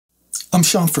I'm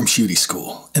Sean from Shootie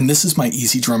School, and this is my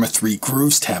EZdrummer 3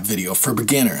 Grooves tab video for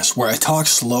beginners, where I talk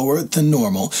slower than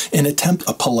normal and attempt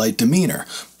a polite demeanor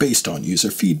based on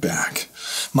user feedback.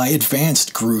 My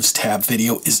advanced Grooves tab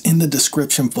video is in the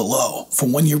description below for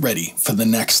when you're ready for the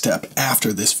next step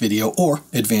after this video, or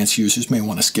advanced users may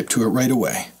want to skip to it right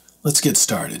away. Let's get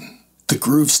started. The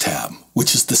Grooves tab,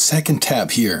 which is the second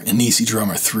tab here in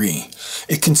EZdrummer 3,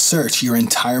 it can search your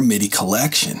entire MIDI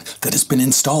collection that has been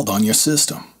installed on your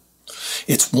system.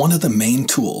 It's one of the main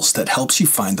tools that helps you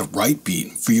find the right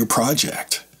beat for your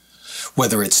project.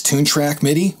 Whether it's Toontrack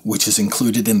MIDI, which is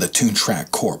included in the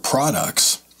Toontrack core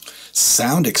products,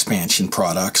 sound expansion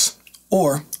products,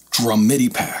 or drum MIDI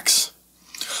packs.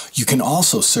 You can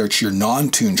also search your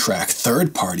non-Toontrack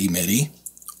third-party MIDI,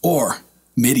 or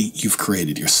MIDI you've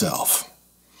created yourself.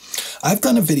 I've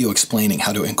done a video explaining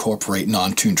how to incorporate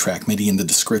non-Toontrack MIDI in the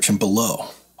description below.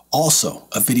 Also,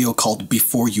 a video called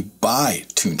Before You Buy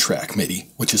Toontrack MIDI,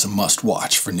 which is a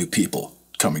must-watch for new people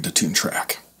coming to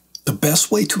Toontrack. The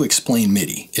best way to explain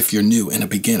MIDI if you're new and a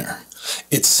beginner,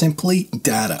 it's simply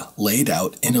data laid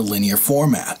out in a linear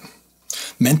format,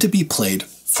 meant to be played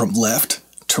from left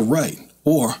to right,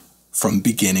 or from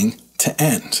beginning to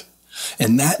end.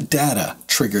 And that data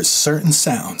triggers certain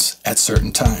sounds at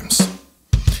certain times.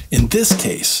 In this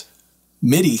case,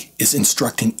 MIDI is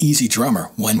instructing EZdrummer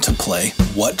when to play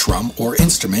what drum or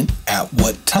instrument at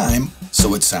what time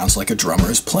so it sounds like a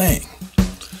drummer is playing.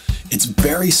 It's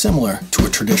very similar to a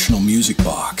traditional music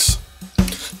box.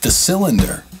 The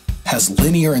cylinder has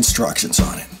linear instructions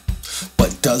on it,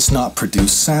 but does not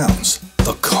produce sounds.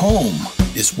 The comb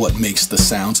is what makes the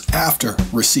sounds after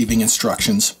receiving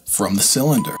instructions from the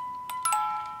cylinder.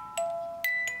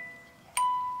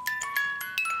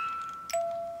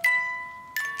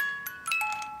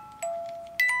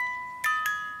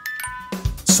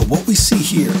 So what we see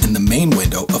here in the main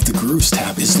window of the Grooves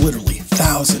tab is literally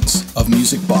thousands of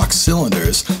music box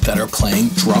cylinders that are playing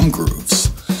drum grooves,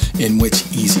 in which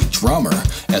EZdrummer,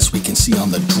 as we can see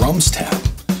on the Drums tab,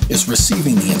 is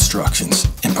receiving the instructions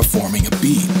and performing a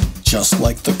beat, just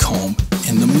like the comb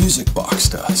in the music box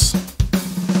does.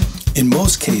 In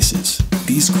most cases,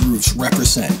 these grooves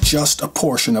represent just a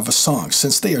portion of a song,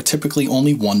 since they are typically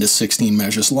only 1 to 16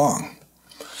 measures long.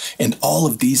 And all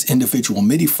of these individual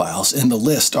MIDI files in the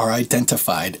list are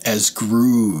identified as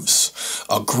grooves.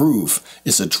 A groove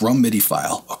is a drum MIDI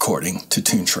file according to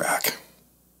Toontrack.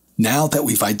 Now that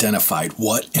we've identified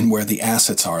what and where the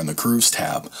assets are in the Grooves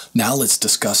tab, now let's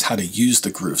discuss how to use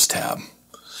the Grooves tab.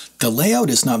 The layout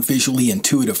is not visually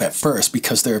intuitive at first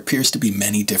because there appears to be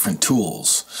many different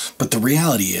tools, but the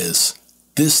reality is,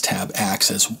 this tab acts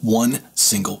as one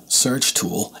single search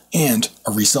tool and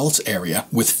a results area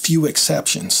with few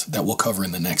exceptions that we'll cover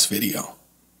in the next video.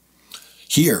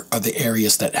 Here are the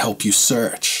areas that help you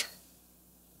search.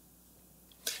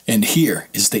 And here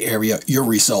is the area your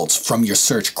results from your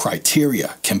search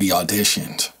criteria can be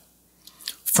auditioned.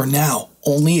 For now,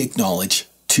 only acknowledge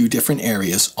 2 different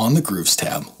areas on the Grooves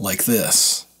tab like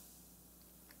this.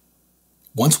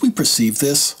 Once we perceive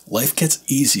this, life gets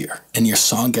easier and your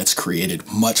song gets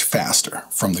created much faster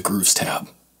from the Grooves tab.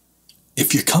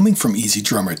 If you're coming from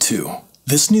EZdrummer 2,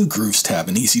 this new Grooves tab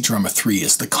in EZdrummer 3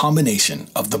 is the combination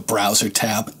of the Browser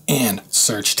tab and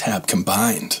Search tab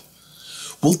combined.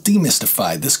 We'll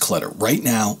demystify this clutter right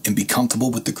now and be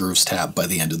comfortable with the Grooves tab by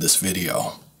the end of this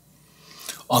video.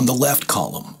 On the left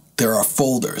column, there are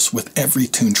folders with every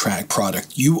Toontrack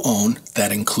product you own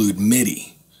that include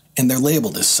MIDI, and they're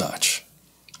labeled as such.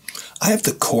 I have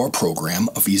the core program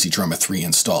of EZdrummer 3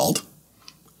 installed,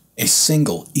 a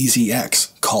single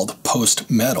EZX called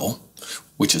Post-Metal,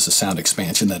 which is a sound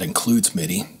expansion that includes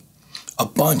MIDI, a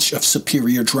bunch of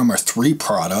Superior Drummer 3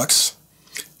 products,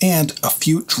 and a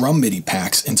few drum MIDI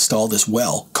packs installed as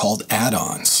well called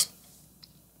add-ons.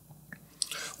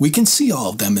 We can see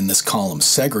all of them in this column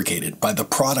segregated by the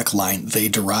product line they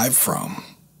derive from.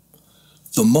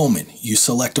 The moment you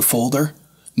select a folder,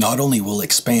 not only will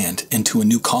expand into a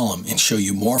new column and show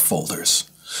you more folders,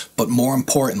 but more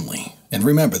importantly, and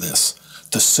remember this,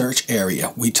 the search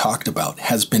area we talked about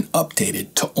has been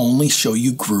updated to only show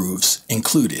you grooves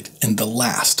included in the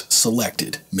last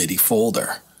selected MIDI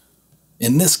folder.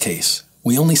 In this case,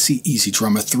 we only see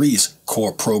EZdrummer 3's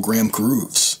core program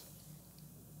grooves.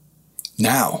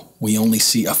 Now, we only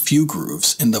see a few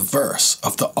grooves in the verse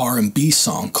of the R&B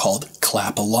song called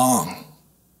Clap Along.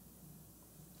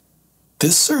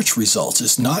 This search results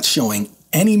is not showing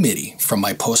any MIDI from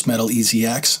my Post-Metal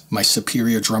EZX, my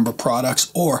Superior Drummer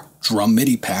products, or drum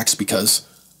MIDI packs because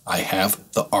I have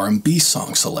the R&B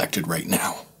song selected right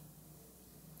now.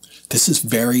 This is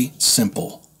very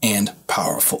simple and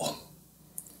powerful.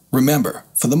 Remember,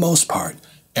 for the most part,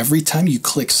 Every time you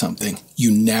click something, you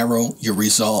narrow your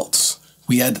results.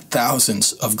 We had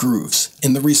thousands of grooves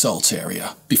in the results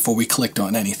area before we clicked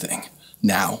on anything.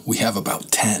 Now we have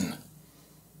about 10.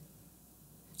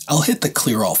 I'll hit the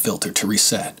Clear All filter to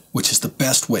reset, which is the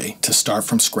best way to start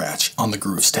from scratch on the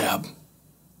Grooves tab.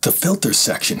 The Filters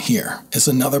section here is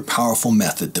another powerful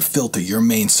method to filter your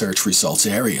main search results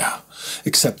area,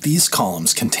 except these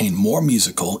columns contain more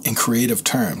musical and creative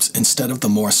terms instead of the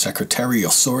more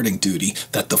secretarial sorting duty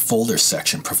that the Folders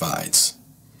section provides.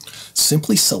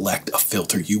 Simply select a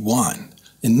filter you want,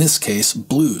 in this case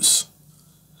blues.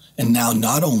 And now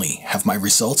not only have my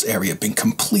results area been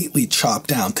completely chopped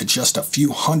down to just a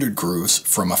few hundred grooves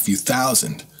from a few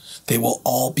thousand, they will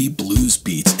all be blues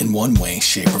beats in one way,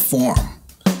 shape, or form.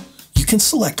 You can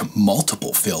select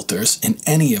multiple filters in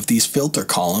any of these filter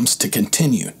columns to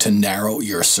continue to narrow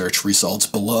your search results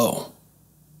below.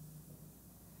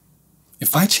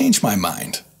 If I change my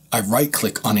mind, I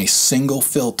right-click on a single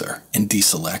filter and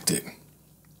deselect it.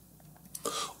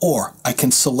 Or I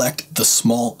can select the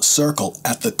small circle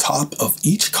at the top of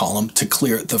each column to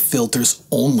clear the filters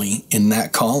only in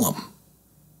that column.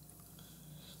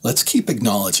 Let's keep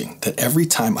acknowledging that every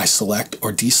time I select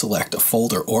or deselect a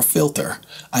folder or filter,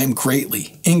 I am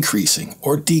greatly increasing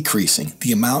or decreasing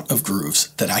the amount of grooves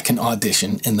that I can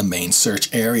audition in the main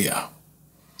search area.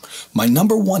 My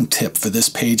number one tip for this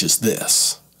page is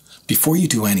this. Before you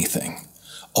do anything,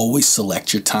 always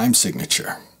select your time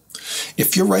signature.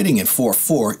 If you're writing in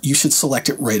 4/4, you should select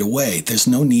it right away. There's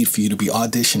no need for you to be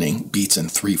auditioning beats in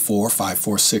 3/4,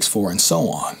 5/4, 6/4, and so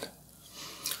on.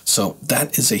 So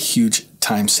that is a huge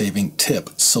time-saving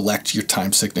tip. Select your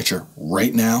time signature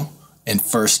right now and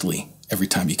firstly every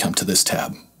time you come to this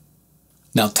tab.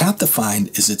 Now Tap to Find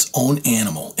is its own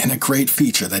animal and a great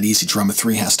feature that EZdrummer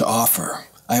 3 has to offer.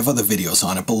 I have other videos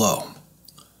on it below.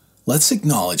 Let's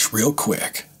acknowledge real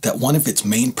quick that one of its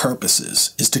main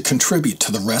purposes is to contribute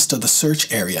to the rest of the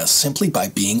search area simply by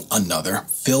being another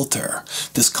filter.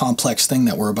 This complex thing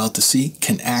that we're about to see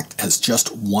can act as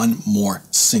just one more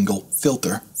single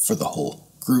filter for the whole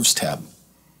Grooves tab.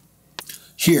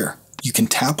 Here, you can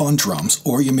tap on drums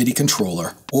or your MIDI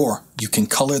controller, or you can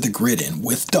color the grid in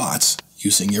with dots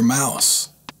using your mouse.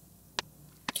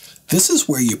 This is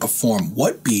where you perform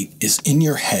what beat is in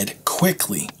your head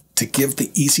quickly to give the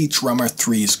EZdrummer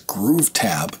 3's Groove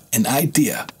tab an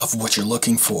idea of what you're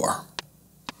looking for.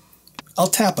 I'll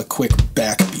tap a quick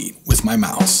backbeat with my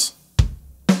mouse.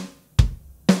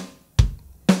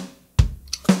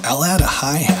 I'll add a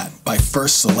hi-hat by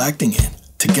first selecting it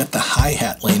to get the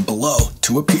hi-hat lane below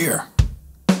to appear.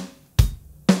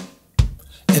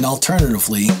 And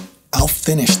alternatively, I'll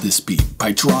finish this beat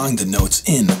by drawing the notes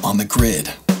in on the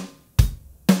grid.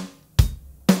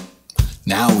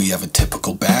 Now we have a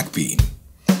typical backbeat.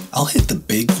 I'll hit the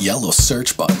big yellow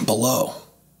search button below.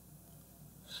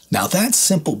 Now that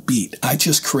simple beat I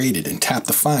just created in Tap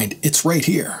to Find, it's right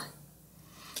here.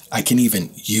 I can even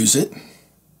use it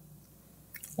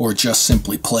or just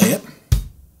simply play it.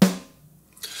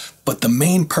 But the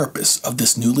main purpose of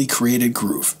this newly created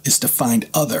groove is to find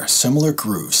other similar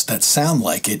grooves that sound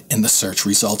like it in the search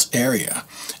results area,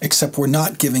 except we're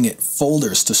not giving it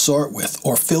folders to sort with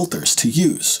or filters to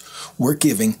use. We're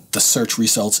giving the search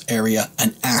results area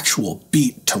an actual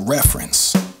beat to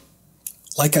reference.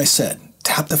 Like I said,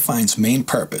 Tap to Find's main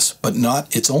purpose, but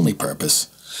not its only purpose,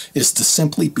 is to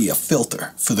simply be a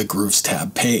filter for the Grooves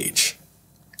tab page.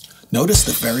 Notice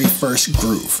the very first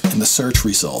groove in the search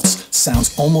results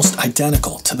sounds almost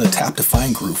identical to the Tap to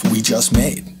Find groove we just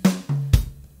made.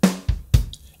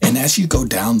 And as you go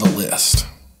down the list,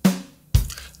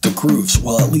 the grooves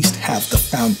will at least have the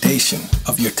foundation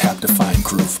of your Tap to Find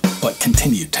groove, but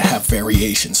continue to have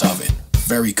variations of it.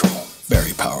 Very cool,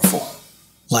 very powerful.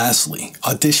 Lastly,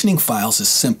 auditioning files is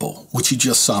simple, which you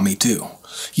just saw me do.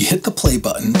 You hit the play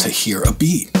button to hear a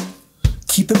beat.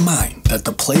 Keep in mind that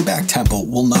the playback tempo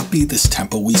will not be this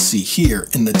tempo we see here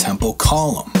in the tempo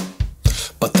column,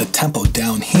 but the tempo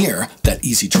down here that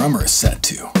EZdrummer is set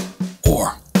to,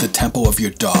 or the tempo of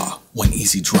your DAW when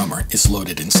EZdrummer is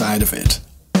loaded inside of it.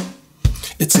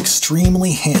 It's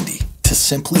extremely handy to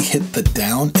simply hit the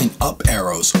down and up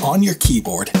arrows on your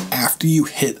keyboard after you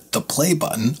hit the play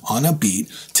button on a beat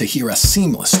to hear a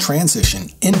seamless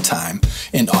transition in time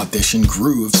and audition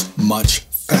grooves much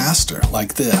faster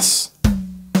like this.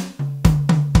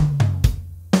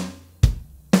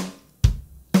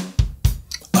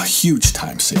 A huge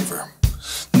time saver.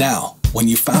 Now, when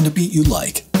you found a beat you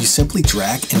like, you simply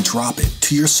drag and drop it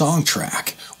to your song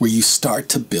track where you start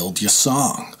to build your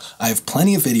song. I have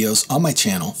plenty of videos on my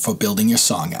channel for building your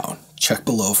song out. Check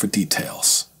below for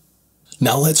details.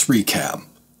 Now let's recap.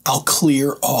 I'll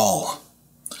clear all.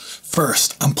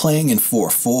 First, I'm playing in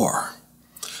 4/4.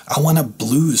 I want a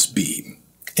blues beat,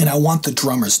 and I want the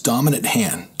drummer's dominant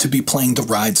hand to be playing the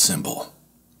ride cymbal.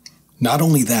 Not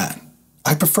only that,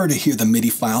 I prefer to hear the MIDI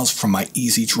files from my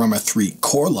EZdrummer 3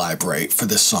 core library for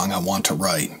this song I want to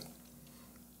write.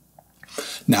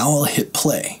 Now I'll hit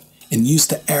play and use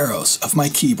the arrows of my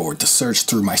keyboard to search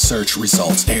through my search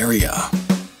results area.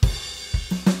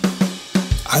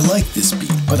 I like this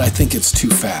beat, but I think it's too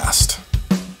fast.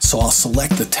 So I'll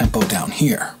select the tempo down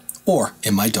here, or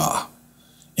in my DAW,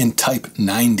 and type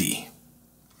 90.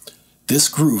 This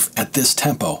groove at this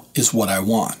tempo is what I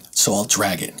want, so I'll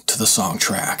drag it to the song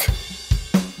track.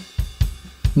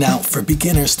 Now, for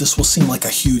beginners, this will seem like a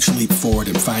huge leap forward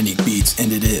in finding beats,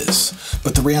 and it is.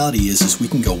 But the reality is we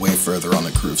can go way further on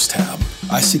the Grooves tab.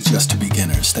 I suggest to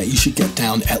beginners that you should get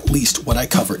down at least what I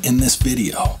cover in this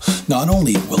video. Not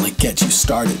only will it get you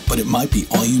started, but it might be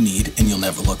all you need and you'll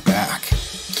never look back.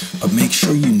 But make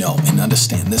sure you know and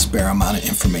understand this bare amount of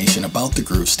information about the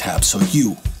Grooves tab so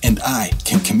you and I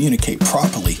can communicate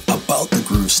properly about the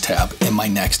Grooves tab in my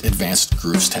next Advanced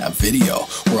Grooves tab video,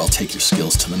 where I'll take your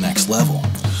skills to the next level.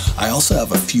 I also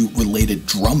have a few related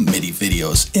drum MIDI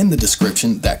videos in the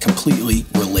description that completely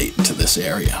relate to this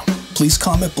area. Please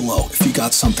comment below if you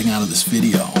got something out of this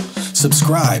video.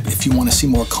 Subscribe if you want to see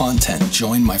more content.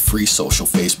 Join my free social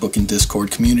Facebook and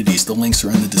Discord communities. The links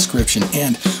are in the description.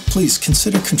 And please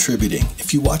consider contributing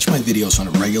if you watch my videos on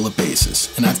a regular basis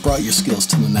and I've brought your skills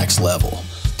to the next level.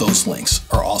 Those links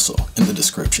are also in the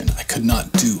description. I could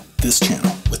not do this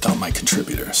channel without my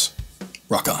contributors.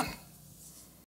 Rock on.